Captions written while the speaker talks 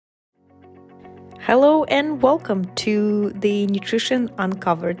Hello and welcome to the Nutrition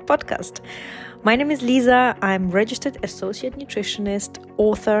Uncovered podcast. My name is Lisa. I'm registered associate nutritionist,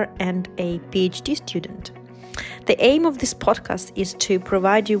 author, and a PhD student. The aim of this podcast is to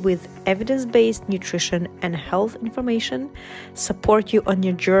provide you with evidence-based nutrition and health information, support you on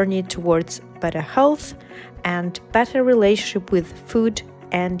your journey towards better health and better relationship with food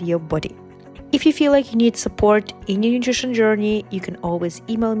and your body. If you feel like you need support in your nutrition journey, you can always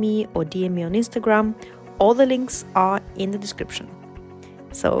email me or DM me on Instagram. All the links are in the description.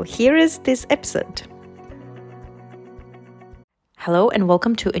 So here is this episode. Hello and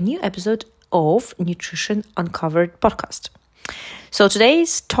welcome to a new episode of Nutrition Uncovered podcast. So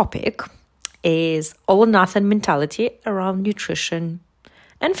today's topic is all or nothing mentality around nutrition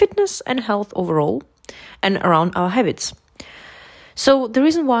and fitness and health overall and around our habits. So the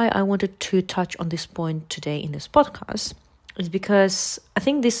reason why I wanted to touch on this point today in this podcast is because I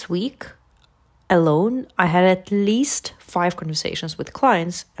think this week alone, I had at least 5 conversations with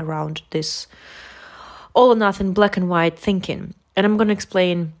clients around this all or nothing black and white thinking. And I'm going to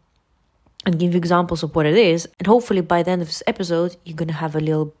explain and give you examples of what it is. And hopefully by the end of this episode, you're going to have a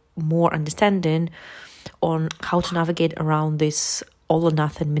little more understanding on how to navigate around this all or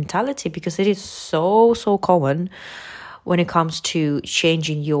nothing mentality, because it is so common when it comes to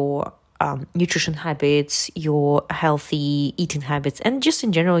changing your nutrition habits, your healthy eating habits, and just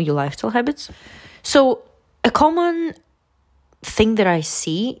in general, your lifestyle habits. So a common thing that I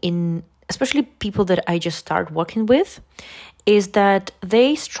see in especially people that I just start working with is that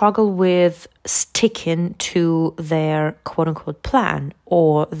they struggle with sticking to their quote-unquote plan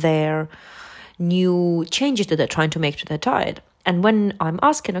or their new changes that they're trying to make to their diet. And when I'm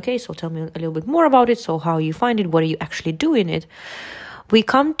asking, okay, so tell me a little bit more about it. So how you find it? What are you actually doing it? We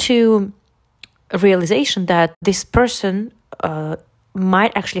come to a realization that this person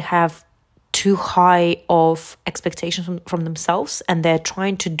might actually have too high of expectations from themselves, and they're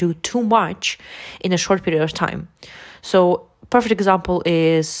trying to do too much in a short period of time. So perfect example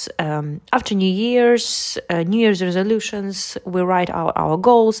is after New Year's resolutions, we write out our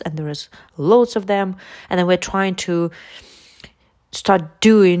goals, and there is loads of them, and then we're trying to start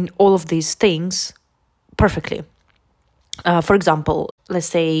doing all of these things perfectly. For example, let's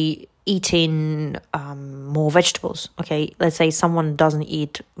say eating more vegetables. Okay, let's say someone doesn't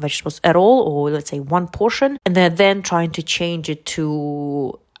eat vegetables at all, or let's say 1 portion, and they're then trying to change it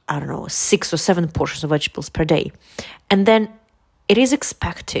to, 6 or 7 portions of vegetables per day. And then it is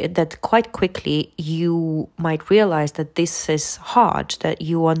expected that quite quickly you might realize that this is hard, that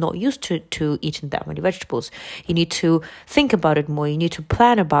you are not used to eating that many vegetables. You need to think about it more. You need to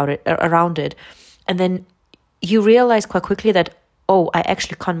plan about it, around it. And then you realize quite quickly that, I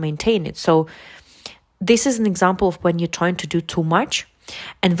actually can't maintain it. So this is an example of when you're trying to do too much.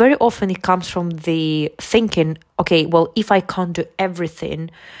 And very often it comes from the thinking, okay, well, if I can't do everything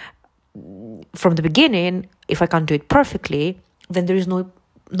from the beginning, if I can't do it perfectly, then there is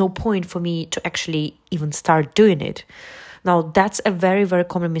no point for me to actually even start doing it. Now, that's a very, very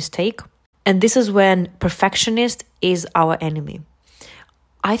common mistake. And this is when perfectionist is our enemy.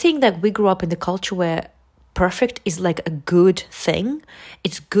 I think that we grew up in the culture where perfect is like a good thing.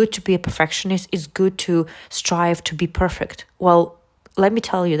 It's good to be a perfectionist. It's good to strive to be perfect. Well, let me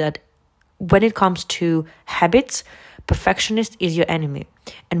tell you that when it comes to habits, perfectionist is your enemy.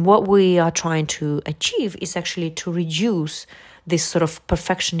 And what we are trying to achieve is actually to reduce this sort of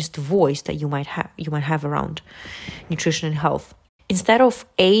perfectionist voice that you might have around nutrition and health. Instead of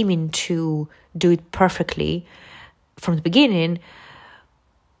aiming to do it perfectly from the beginning,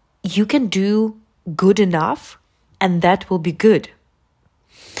 you can do good enough, and that will be good.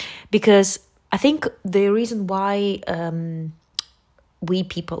 Because I think the reason why we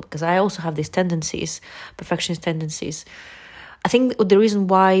people, because I also have these tendencies, perfectionist tendencies, I think the reason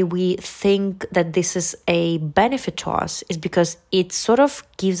why we think that this is a benefit to us is because it sort of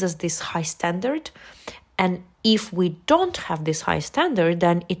gives us this high standard. And if we don't have this high standard,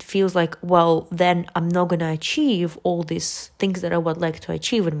 then it feels like, well, then I'm not going to achieve all these things that I would like to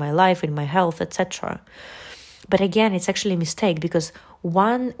achieve in my life, in my health, etc. But again, it's actually a mistake, because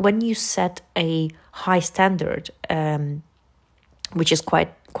when you set a high standard, which is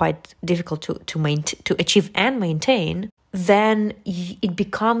quite difficult to achieve and maintain, then it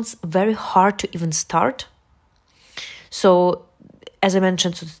becomes very hard to even start. So, as I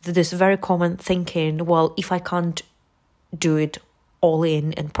mentioned, this very common thinking, well, if I can't do it all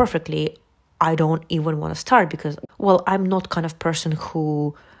in and perfectly, I don't even want to start, because, well, I'm not kind of person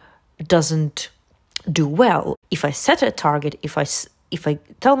who doesn't do well. If I set a target, if I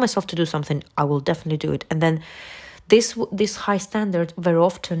tell myself to do something, I will definitely do it. And then this high standard very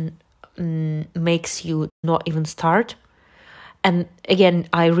often makes you not even start. And again,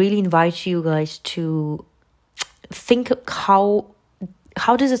 I really invite you guys to think how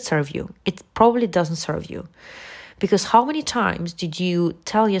does it serve you? It probably doesn't serve you. Because how many times did you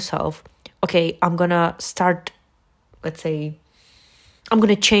tell yourself, okay, I'm going to start, let's say, I'm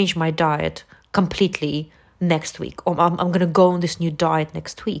going to change my diet completely next week, or I'm going to go on this new diet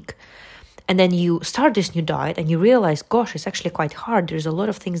next week. And then you start this new diet and you realize, gosh, it's actually quite hard. There's a lot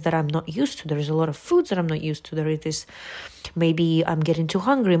of things that I'm not used to. There's a lot of foods that I'm not used to. There is this, maybe I'm getting too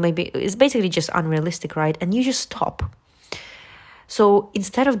hungry. Maybe it's basically just unrealistic, right? And you just stop. So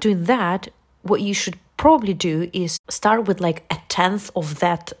instead of doing that, what you should probably do is start with like 1/10 of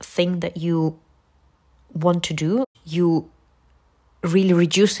that thing that you want to do. You really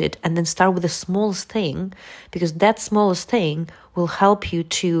reduce it and then start with the smallest thing, because that smallest thing will help you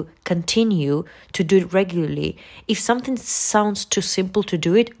to continue to do it regularly. If something sounds too simple to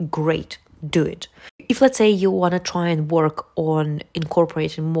do it, great, do it. If, let's say, you want to try and work on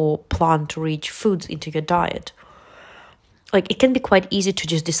incorporating more plant-rich foods into your diet, like, it can be quite easy to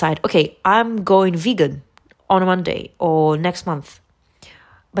just decide, okay, I'm going vegan on a Monday or next month.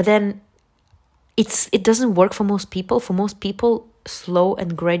 But then it doesn't work for most people. For most people, slow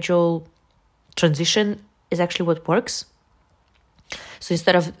and gradual transition is actually what works. So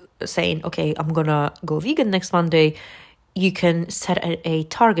instead of saying, okay, I'm gonna go vegan next Monday, you can set a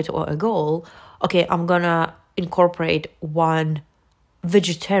target or a goal. Okay, I'm gonna incorporate one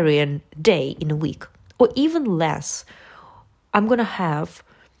vegetarian day in a week, or even less. I'm gonna have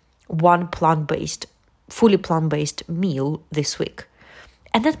one fully plant-based meal this week.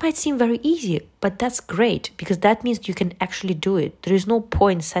 And that might seem very easy, but that's great, because that means you can actually do it. There is no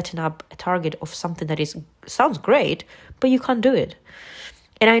point setting up a target of something that sounds great, but you can't do it.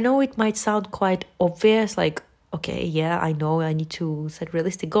 And I know it might sound quite obvious, like, okay, yeah, I know I need to set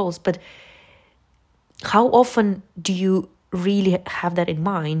realistic goals, but how often do you really have that in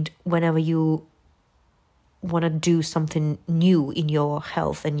mind whenever you want to do something new in your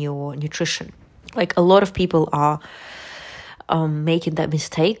health and your nutrition? Like, a lot of people are making that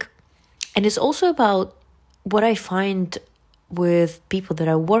mistake. And it's also about what I find with people that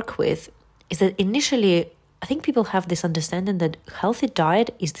I work with is that initially, I think people have this understanding that healthy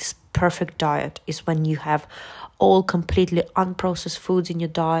diet is this perfect diet, is when you have all completely unprocessed foods in your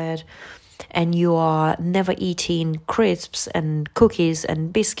diet and you are never eating crisps and cookies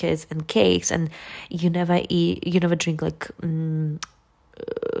and biscuits and cakes, and you never drink like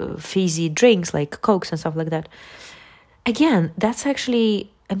fizzy drinks like Cokes and stuff like that. Again, that's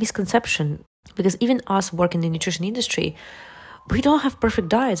actually a misconception, because even us working in the nutrition industry, we don't have perfect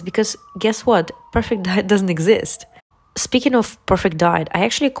diets, because guess what? Perfect diet doesn't exist. Speaking of perfect diet, I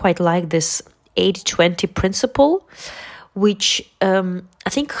actually quite like this 80-20 principle, which I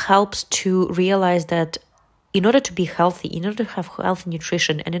think helps to realize that in order to be healthy, in order to have healthy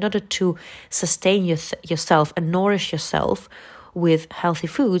nutrition, and in order to sustain yourself and nourish yourself with healthy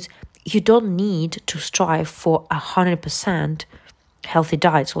foods, you don't need to strive for 100% healthy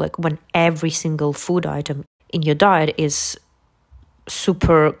diet. So like when every single food item in your diet is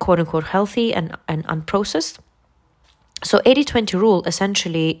super quote unquote healthy and unprocessed. So 80-20 rule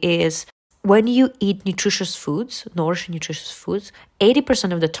essentially is when you eat nutritious foods, nourishing nutritious foods,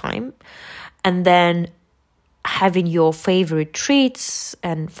 80% of the time, and then having your favorite treats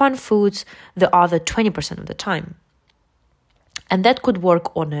and fun foods the other 20% of the time. And that could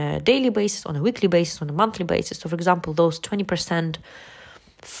work on a daily basis, on a weekly basis, on a monthly basis. So, for example, those 20%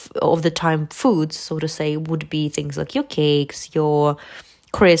 of the time foods, so to say, would be things like your cakes, your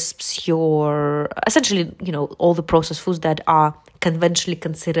crisps, your essentially, all the processed foods that are conventionally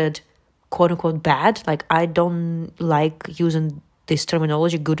considered quote unquote bad. Like, I don't like using this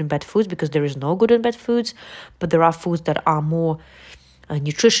terminology, good and bad foods, because there is no good and bad foods, but there are foods that are more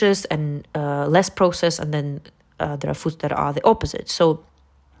nutritious and less processed, and then there are foods that are the opposite. So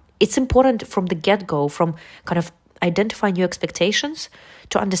it's important from the get-go, from kind of identifying your expectations,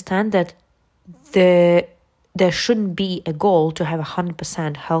 to understand that there shouldn't be a goal to have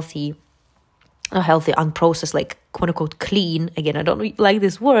 100% healthy, unprocessed, like quote-unquote clean. Again, I don't like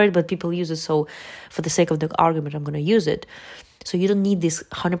this word, but people use it, so for the sake of the argument, I'm going to use it. So you don't need this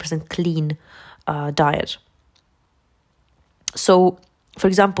 100% clean diet. So, for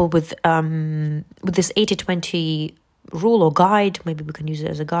example, with this 80-20 rule or guide, maybe we can use it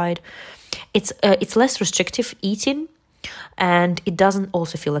as a guide, it's less restrictive eating, and it doesn't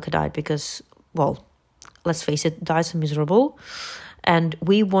also feel like a diet because, well, let's face it, diets are miserable, and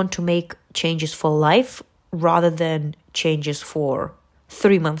we want to make changes for life rather than changes for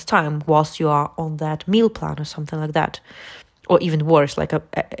 3 months' time whilst you are on that meal plan or something like that, or even worse, like a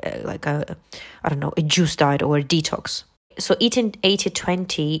I don't know, a juice diet or a detox. So eating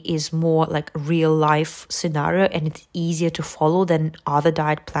 80-20 is more like a real life scenario, and it's easier to follow than other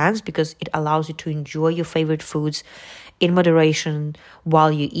diet plans because it allows you to enjoy your favorite foods in moderation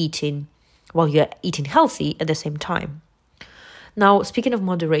while you're eating healthy at the same time. Now, speaking of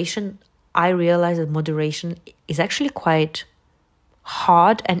moderation, I realize that moderation is actually quite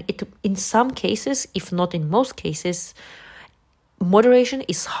hard, and it, in some cases, if not in most cases, moderation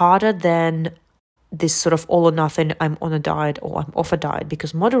is harder than this sort of all or nothing, I'm on a diet or I'm off a diet,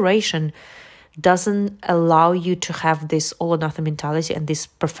 because moderation doesn't allow you to have this all or nothing mentality and this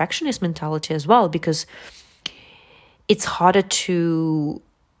perfectionist mentality as well, because it's harder to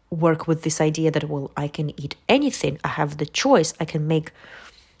work with this idea that, well, I can eat anything, I have the choice, I can make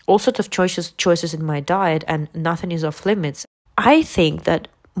all sorts of choices in my diet and nothing is off limits. I think that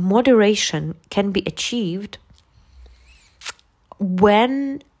moderation can be achieved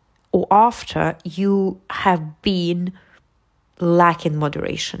when or after you have been lacking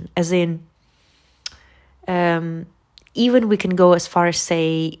moderation. As in, even we can go as far as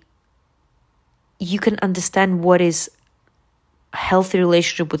say, you can understand what is a healthy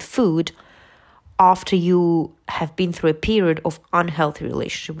relationship with food after you have been through a period of unhealthy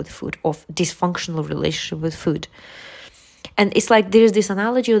relationship with food, of dysfunctional relationship with food. And it's like, there's this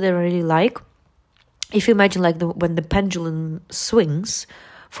analogy that I really like. If you imagine like when the pendulum swings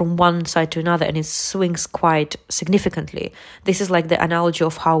from one side to another, and it swings quite significantly. This is like the analogy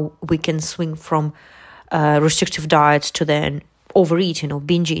of how we can swing from restrictive diets to then overeating or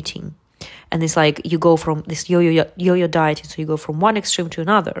binge eating. And it's like you go from this yo-yo dieting, so you go from one extreme to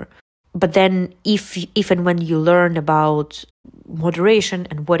another. But then if and when you learn about moderation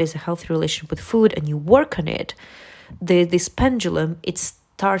and what is a healthy relationship with food, and you work on it, this pendulum, it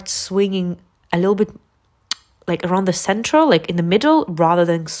starts swinging a little bit like around the center, like in the middle, rather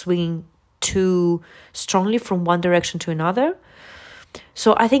than swinging too strongly from one direction to another.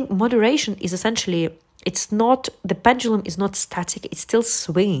 So I think moderation is essentially, it's not, the pendulum is not static, it's still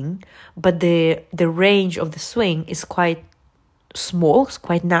swinging, but the range of the swing is quite small, it's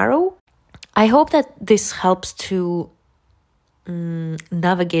quite narrow. I hope that this helps to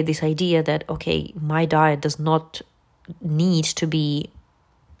navigate this idea that, okay, my diet does not need to be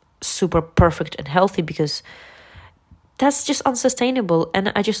super perfect and healthy, because that's just unsustainable.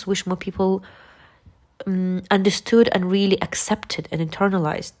 And I just wish more people understood and really accepted and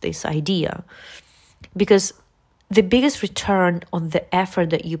internalized this idea, because the biggest return on the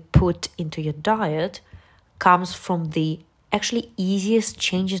effort that you put into your diet comes from the actually easiest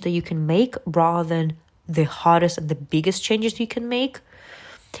changes that you can make rather than the hardest and the biggest changes you can make.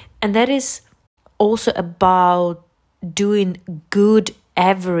 And that is also about doing good,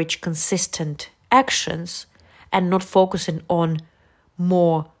 average, consistent actions and not focusing on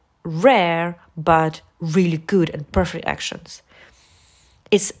more rare but really good and perfect actions.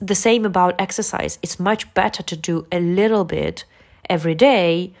 It's the same about exercise. It's much better to do a little bit every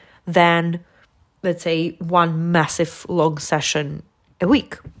day than, let's say, one massive long session a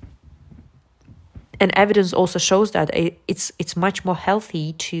week. And evidence also shows that it's much more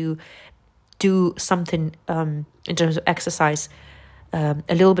healthy to do something in terms of exercise, a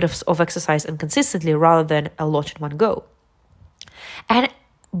little bit of exercise and consistently, rather than a lot in one go. And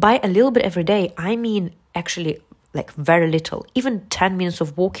by a little bit every day, I mean actually like very little. Even 10 minutes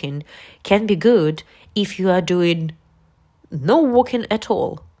of walking can be good if you are doing no walking at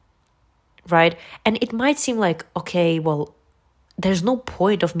all, right? And it might seem like, okay, well, there's no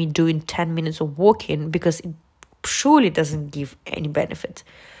point of me doing 10 minutes of walking because it surely doesn't give any benefit.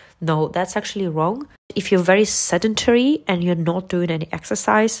 No, that's actually wrong. If you're very sedentary and you're not doing any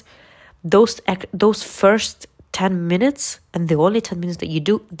exercise, those first 10 minutes and the only 10 minutes that you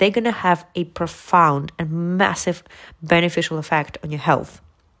do, they're going to have a profound and massive beneficial effect on your health.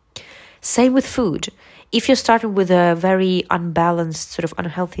 Same with food. If you're starting with a very unbalanced, sort of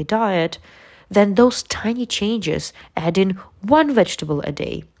unhealthy diet, then those tiny changes, adding one vegetable a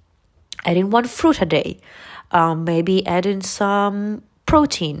day, adding one fruit a day, maybe adding some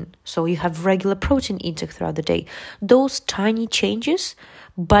protein, so you have regular protein intake throughout the day. Those tiny changes,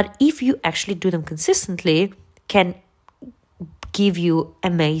 but if you actually do them consistently, can give you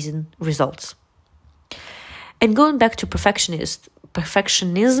amazing results. And going back to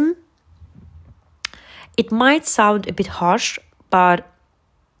perfectionism, it might sound a bit harsh, but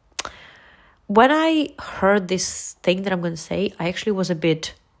when I heard this thing that I'm going to say, I actually was a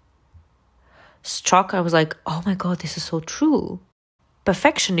bit struck. I was like, oh my God, this is so true.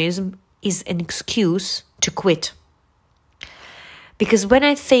 Perfectionism is an excuse to quit. Because when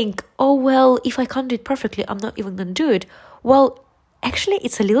I think, oh, well, if I can't do it perfectly, I'm not even going to do it. Well, actually,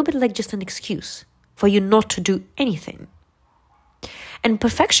 it's a little bit like just an excuse for you not to do anything. And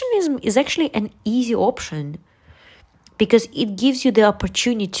perfectionism is actually an easy option because it gives you the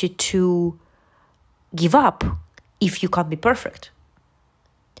opportunity to give up if you can't be perfect.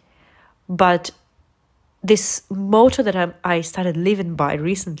 But this motto that I started living by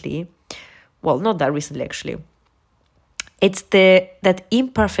recently, well, not that recently actually, it's that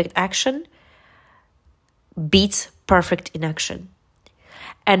imperfect action beats perfect inaction.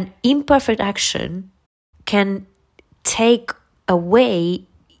 And imperfect action can take away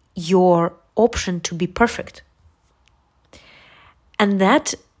your option to be perfect. And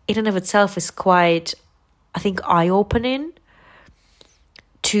that in and of itself is quite, I think, eye-opening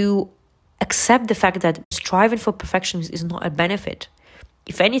to accept the fact that striving for perfection is not a benefit.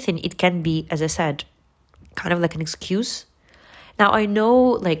 If anything, it can be, as I said, kind of like an excuse. Now, I know,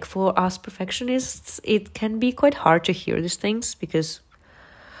 like, for us perfectionists, it can be quite hard to hear these things because,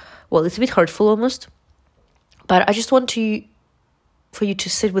 well, it's a bit hurtful almost. But I just want for you to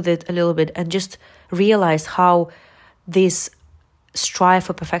sit with it a little bit and just realize how this strive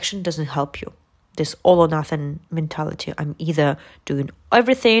for perfection doesn't help you. This all or nothing mentality. I'm either doing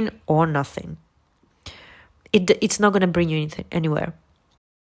everything or nothing. It's not going to bring you anywhere.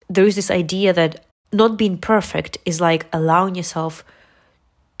 There is this idea that not being perfect is like allowing yourself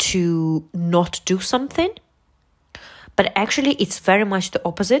to not do something. But actually, it's very much the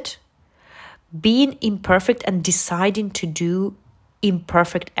opposite. Being imperfect and deciding to do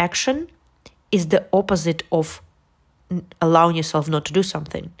imperfect action is the opposite of allowing yourself not to do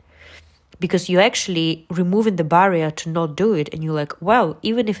something. Because you're actually removing the barrier to not do it. And you're like, well,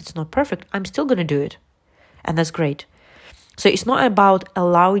 even if it's not perfect, I'm still going to do it. And that's great. So it's not about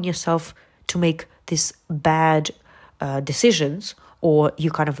allowing yourself to make these bad decisions or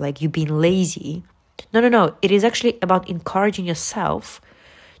you kind of like you being lazy. No. It is actually about encouraging yourself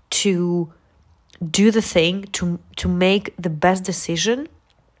to do the thing, to make the best decision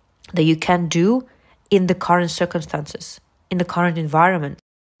that you can do in the current circumstances, in the current environment.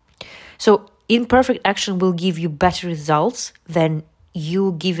 So imperfect action will give you better results than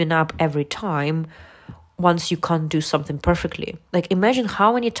you giving up every time once you can't do something perfectly. Like, imagine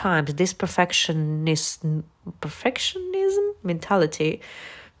how many times this perfectionism mentality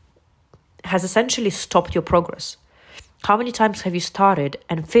has essentially stopped your progress. How many times have you started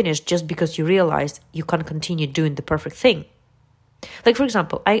and finished just because you realized you can't continue doing the perfect thing? Like, for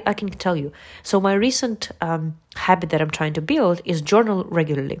example, I can tell you. So my recent habit that I'm trying to build is journal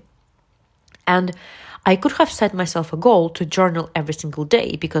regularly. And I could have set myself a goal to journal every single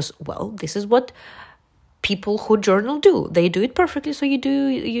day because, well, this is what people who journal do. They do it perfectly, so you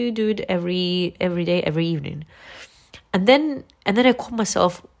do it every day, every evening. And then I caught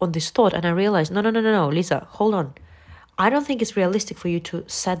myself on this thought and I realized, no, Lisa, hold on. I don't think it's realistic for you to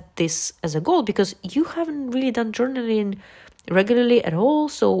set this as a goal because you haven't really done journaling regularly at all.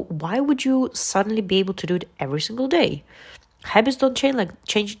 So why would you suddenly be able to do it every single day? Habits don't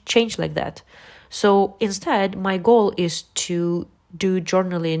change like that. So instead, my goal is to do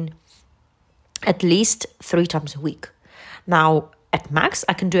journaling at least 3 times a week. Now, at max,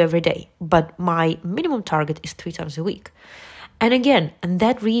 I can do every day, but my minimum target is 3 times a week. And again,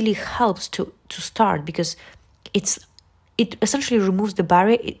 that really helps to start because it essentially removes the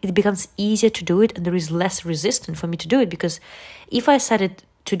barrier. It becomes easier to do it and there is less resistance for me to do it because if I set it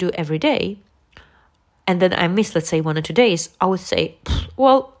to do every day and then I miss, let's say, 1 or 2 days, I would say,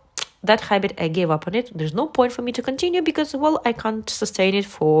 well, that habit, I gave up on it. There's no point for me to continue because, well, I can't sustain it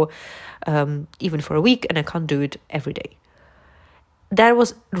for even for a week and I can't do it every day. That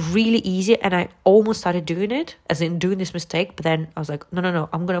was really easy and I almost started doing it, as in doing this mistake. But then I was like, no,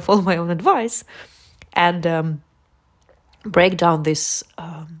 I'm going to follow my own advice and break down this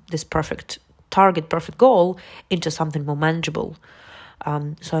perfect target, perfect goal into something more manageable.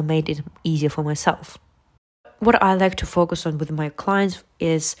 So I made it easier for myself. What I like to focus on with my clients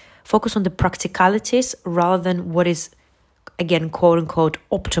is focus on the practicalities rather than what is, again, quote unquote,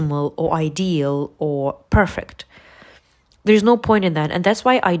 optimal or ideal or perfect. There's no point in that. And that's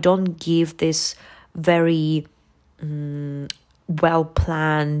why I don't give this very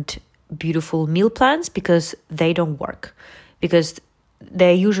well-planned, beautiful meal plans because they don't work. Because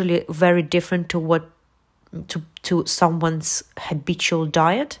they're usually very different to someone's habitual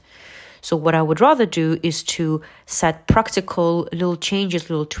diet. So what I would rather do is to set practical little changes,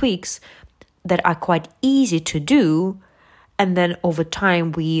 little tweaks that are quite easy to do. And then over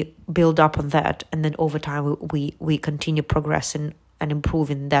time, we build up on that. And then over time, we continue progressing and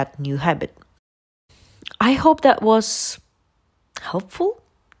improving that new habit. I hope that was helpful.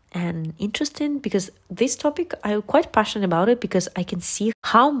 and interesting, because this topic, I'm quite passionate about it, because I can see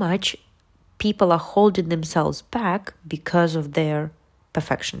how much people are holding themselves back because of their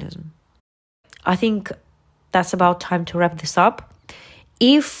perfectionism. I think that's about time to wrap this up.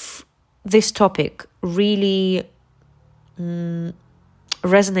 If this topic really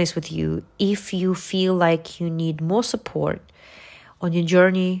resonates with you, if you feel like you need more support on your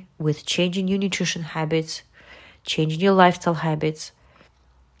journey with changing your nutrition habits, changing your lifestyle habits,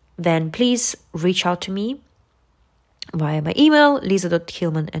 then please reach out to me via my email,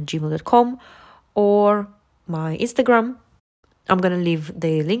 lisa.hillman@gmail.com, or my Instagram. I'm going to leave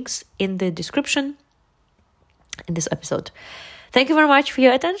the links in the description in this episode. Thank you very much for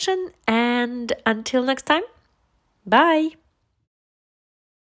your attention, and until next time, bye.